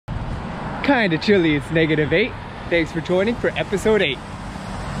Kinda chilly, it's -8. Thanks for joining for episode 8.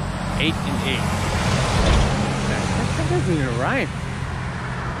 8 and 8. That doesn't even rhyme.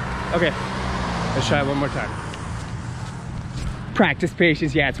 Okay, let's try it one more time. Practice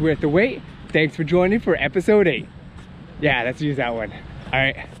patience, yeah, it's worth the wait. Thanks for joining for episode 8. Yeah, let's use that one. All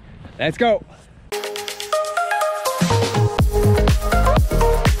right, let's go.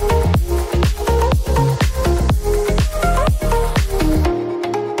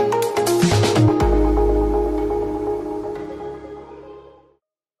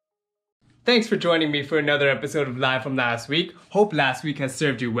 Thanks for joining me for another episode of Live from Last Week. Hope last week has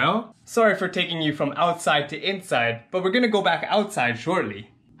served you well. Sorry for taking you from outside to inside, but we're gonna go back outside shortly.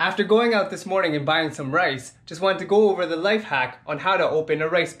 After going out this morning and buying some rice, just wanted to go over the life hack on how to open a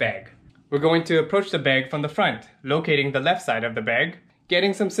rice bag. We're going to approach the bag from the front, locating the left side of the bag,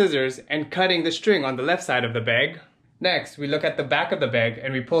 getting some scissors and cutting the string on the left side of the bag. Next, we look at the back of the bag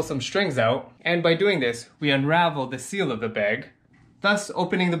and we pull some strings out, and by doing this, we unravel the seal of the bag, thus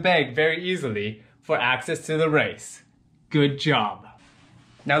opening the bag very easily for access to the rice. Good job.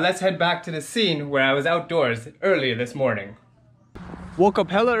 Now let's head back to the scene where I was outdoors earlier this morning. Woke up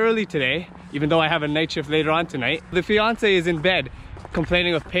hella early today, even though I have a night shift later on tonight. The fiance is in bed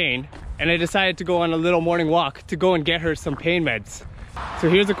complaining of pain, and I decided to go on a little morning walk to go and get her some pain meds. So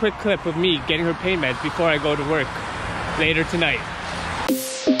here's a quick clip of me getting her pain meds before I go to work later tonight.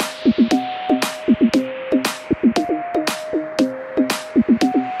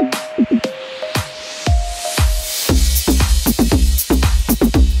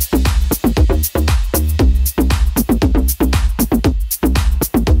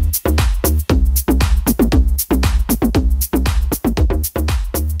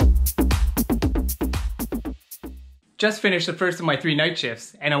 Just finished the first of my 3 night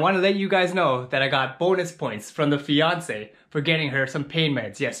shifts, and I want to let you guys know that I got bonus points from the fiance for getting her some pain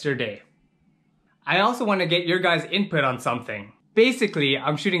meds yesterday. I also want to get your guys' input on something. Basically,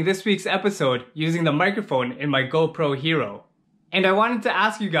 I'm shooting this week's episode using the microphone in my GoPro Hero. And I wanted to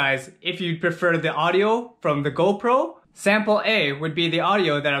ask you guys if you'd prefer the audio from the GoPro. Sample A would be the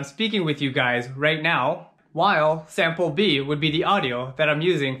audio that I'm speaking with you guys right now, while sample B would be the audio that I'm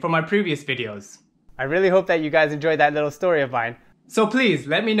using for my previous videos. I really hope that you guys enjoyed that little story of mine. So please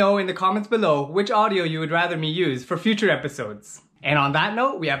let me know in the comments below which audio you would rather me use for future episodes. And on that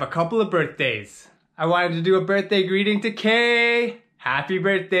note, we have a couple of birthdays. I wanted to do a birthday greeting to Kay. Happy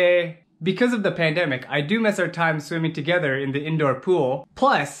birthday. Because of the pandemic, I do miss our time swimming together in the indoor pool.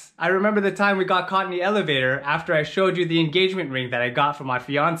 Plus, I remember the time we got caught in the elevator after I showed you the engagement ring that I got from my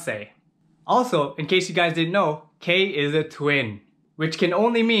fiance. Also, in case you guys didn't know, Kay is a twin, which can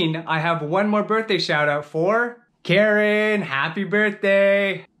only mean I have one more birthday shout out for Karen. Happy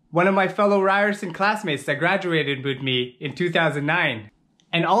birthday! One of my fellow Ryerson classmates that graduated with me in 2009.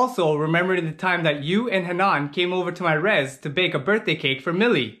 And also remembering the time that you and Hanan came over to my res to bake a birthday cake for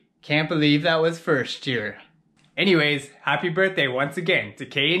Millie. Can't believe that was first year. Anyways, happy birthday once again to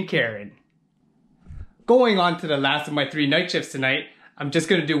Kay and Karen. Going on to the last of my 3 night shifts tonight, I'm just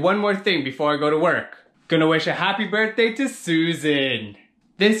gonna do one more thing before I go to work. Gonna wish a happy birthday to Susan.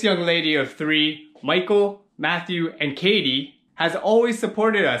 This young lady of 3, Michael, Matthew, and Katie, has always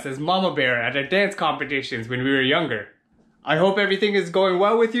supported us as Mama Bear at our dance competitions when we were younger. I hope everything is going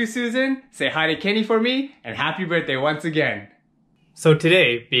well with you, Susan. Say hi to Kenny for me, and happy birthday once again. So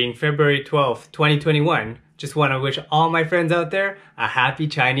today, being February 12th, 2021, just want to wish all my friends out there a happy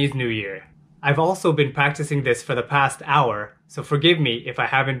Chinese New Year. I've also been practicing this for the past hour, so forgive me if I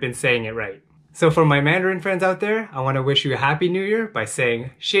haven't been saying it right. So for my Mandarin friends out there, I want to wish you a Happy New Year by saying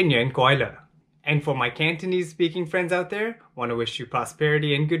新年快乐. And for my Cantonese speaking friends out there, I want to wish you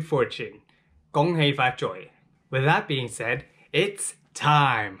prosperity and good fortune. 恭喜發財. With that being said, it's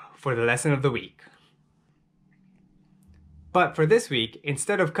time for the lesson of the week. But for this week,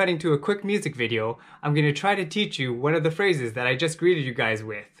 instead of cutting to a quick music video, I'm going to try to teach you one of the phrases that I just greeted you guys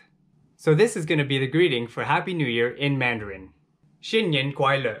with. So this is going to be the greeting for Happy New Year in Mandarin. 新年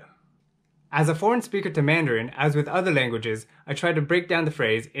快樂. As a foreign speaker to Mandarin, as with other languages, I try to break down the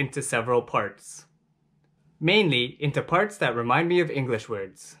phrase into several parts. Mainly into parts that remind me of English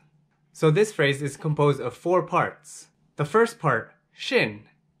words. So this phrase is composed of 4 parts. The first part, shin,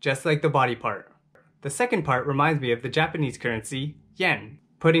 just like the body part. The second part reminds me of the Japanese currency, yen.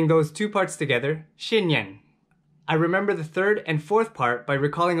 Putting those 2 parts together, shin yen. I remember the third and fourth part by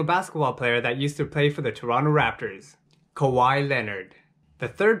recalling a basketball player that used to play for the Toronto Raptors, Kawhi Leonard. The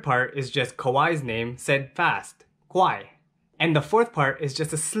third part is just Kawhi's name said fast, Kwai. And the fourth part is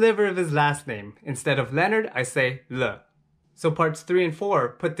just a sliver of his last name. Instead of Leonard, I say Le. So parts 3 and 4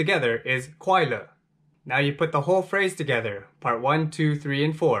 put together is Kwai Le. Now you put the whole phrase together, part 1, 2, 3,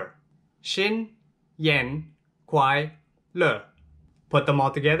 and 4. Xin, Yan, Kuai, Le. Put them all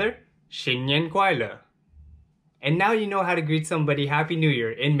together, Xin Yan Kuai Le. And now you know how to greet somebody Happy New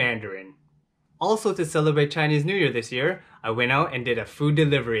Year in Mandarin. Also, to celebrate Chinese New Year this year, I went out and did a food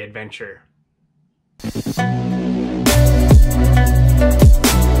delivery adventure.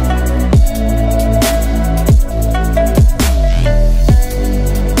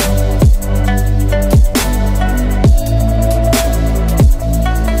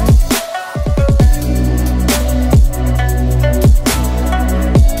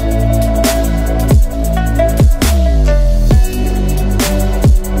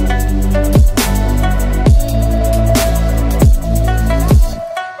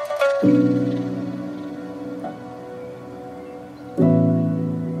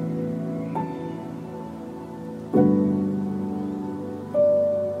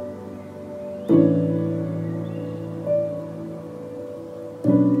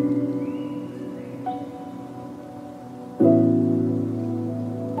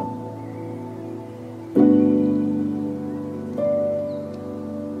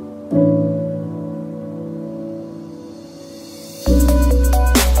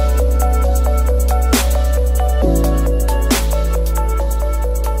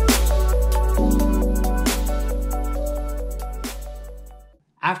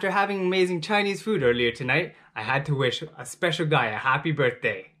 After having amazing Chinese food earlier tonight, I had to wish a special guy a happy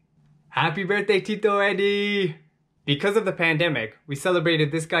birthday. Happy birthday, Tito Eddie! Because of the pandemic, we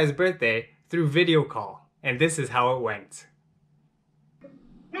celebrated this guy's birthday through video call, and this is how it went.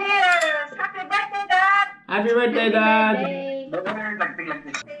 Cheers! Happy birthday, Dad! Happy birthday, Dad!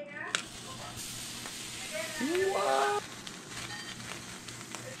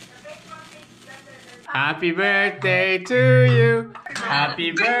 Happy birthday to you!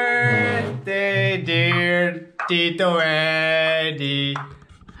 Happy birthday, dear Tito Eddie!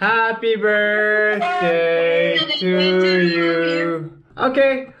 Happy birthday to you!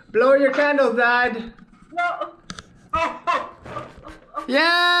 Okay, blow your candles, Dad! No!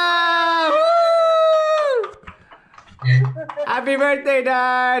 Yeah! Woo! Happy birthday,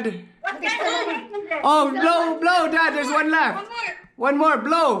 Dad! Oh, blow, Dad, there's one left! One more,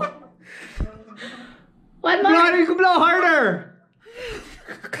 blow! One more! Blow, you can blow harder!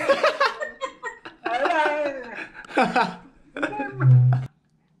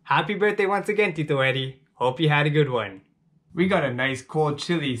 Happy birthday once again, Tito Eddie. Hope you had a good one. We got a nice cold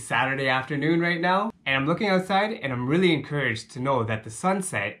chilly Saturday afternoon right now, and I'm looking outside and I'm really encouraged to know that the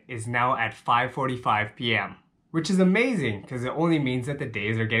sunset is now at 5:45 p.m. Which is amazing because it only means that the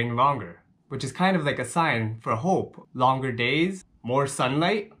days are getting longer, which is kind of like a sign for hope. Longer days, more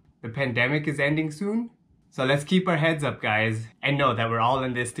sunlight, the pandemic is ending soon. So let's keep our heads up, guys, and know that we're all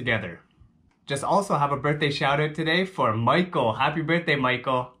in this together. Just also have a birthday shout out today for Michael. Happy birthday,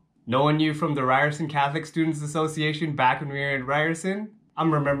 Michael. Knowing you from the Ryerson Catholic Students Association back when we were in Ryerson,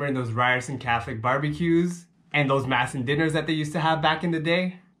 I'm remembering those Ryerson Catholic barbecues and those mass and dinners that they used to have back in the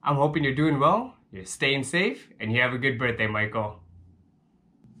day. I'm hoping you're doing well, you're staying safe, and you have a good birthday, Michael.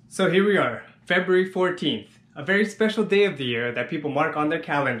 So here we are, February 14th, a very special day of the year that people mark on their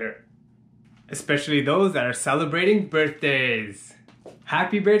calendar. Especially those that are celebrating birthdays.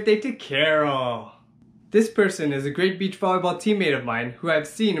 Happy birthday to Carol! This person is a great beach volleyball teammate of mine who I've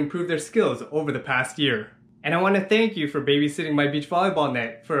seen improve their skills over the past year. And I want to thank you for babysitting my beach volleyball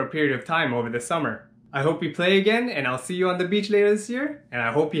net for a period of time over the summer. I hope we play again and I'll see you on the beach later this year, and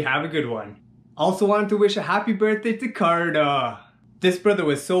I hope you have a good one. Also wanted to wish a happy birthday to Carda. This brother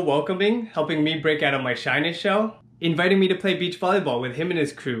was so welcoming, helping me break out of my shyness shell, inviting me to play beach volleyball with him and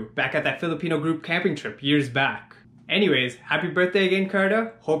his crew back at that Filipino group camping trip years back. Anyways, happy birthday again,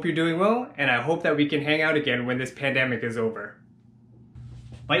 Carda. Hope you're doing well, and I hope that we can hang out again when this pandemic is over.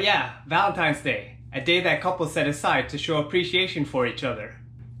 But yeah, Valentine's Day, a day that couples set aside to show appreciation for each other.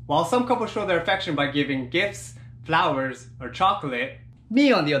 While some couples show their affection by giving gifts, flowers, or chocolate,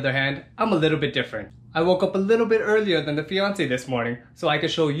 me on the other hand, I'm a little bit different. I woke up a little bit earlier than the fiancé this morning so I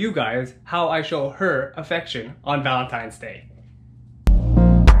could show you guys how I show her affection on Valentine's Day.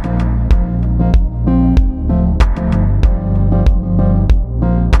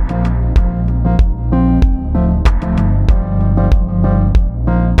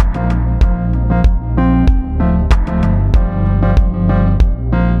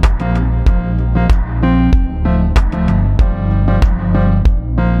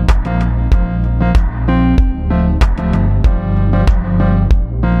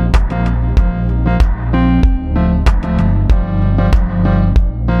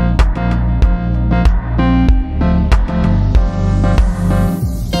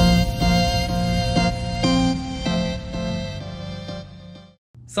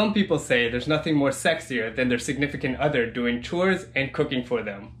 Some people say there's nothing more sexier than their significant other doing chores and cooking for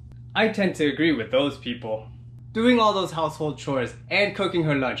them. I tend to agree with those people. Doing all those household chores and cooking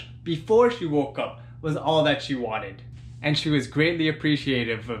her lunch before she woke up was all that she wanted. And she was greatly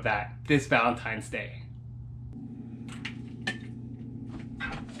appreciative of that this Valentine's Day.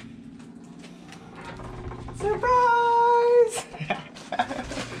 Surprise!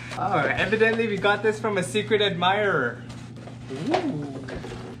 Oh, evidently we got this from a secret admirer. Ooh.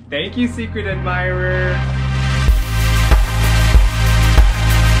 Thank you, secret admirer.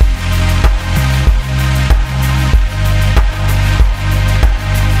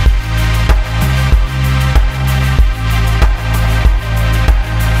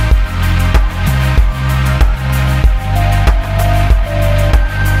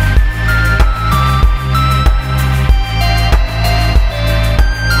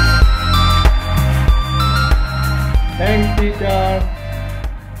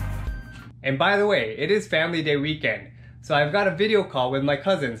 And by the way, it is Family Day weekend, so I've got a video call with my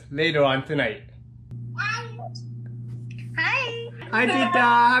cousins later on tonight. Hi. Hi Tita,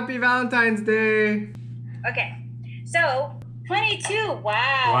 happy Valentine's Day. Okay, so 22. Wow.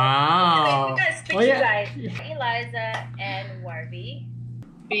 Wow. We got to switch you guys. Eliza and Warby.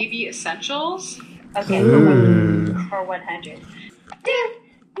 Baby essentials. Okay, for 100.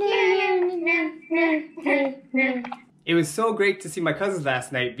 It was so great to see my cousins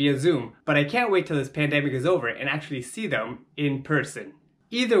last night via Zoom, but I can't wait till this pandemic is over and actually see them in person.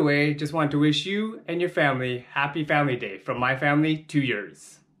 Either way, just want to wish you and your family happy Family Day from my family to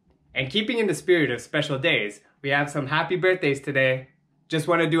yours. And keeping in the spirit of special days, we have some happy birthdays today. Just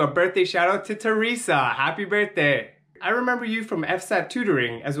want to do a birthday shout out to Teresa. Happy birthday! I remember you from FSAT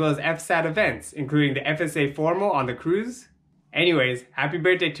tutoring as well as FSAT events, including the FSA formal on the cruise. Anyways, happy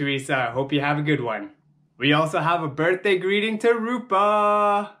birthday Teresa, hope you have a good one. We also have a birthday greeting to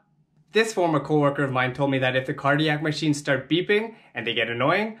Rupa! This former coworker of mine told me that if the cardiac machines start beeping and they get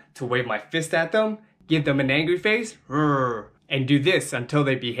annoying, to wave my fist at them, give them an angry face, and do this until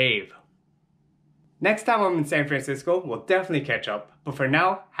they behave. Next time I'm in San Francisco, we'll definitely catch up. But for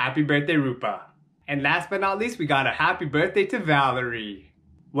now, happy birthday Rupa. And last but not least, we got a happy birthday to Valerie.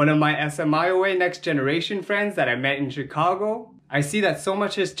 One of my SMIOA Next Generation friends that I met in Chicago. I see that so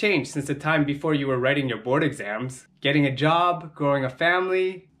much has changed since the time before you were writing your board exams, getting a job, growing a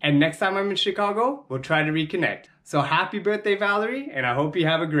family, and next time I'm in Chicago, we'll try to reconnect. So happy birthday, Valerie, and I hope you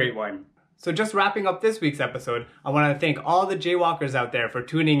have a great one. So just wrapping up this week's episode, I want to thank all the JayWalkers out there for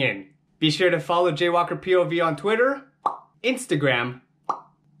tuning in. Be sure to follow JayWalkerPOV on Twitter, Instagram,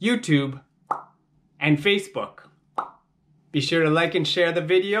 YouTube, and Facebook. Be sure to like and share the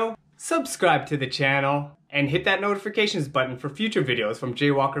video, subscribe to the channel, and hit that notifications button for future videos from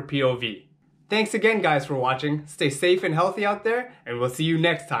JayWalkerPOV. Thanks again guys for watching, stay safe and healthy out there, and we'll see you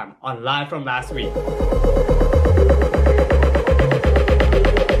next time on Live From Last Week.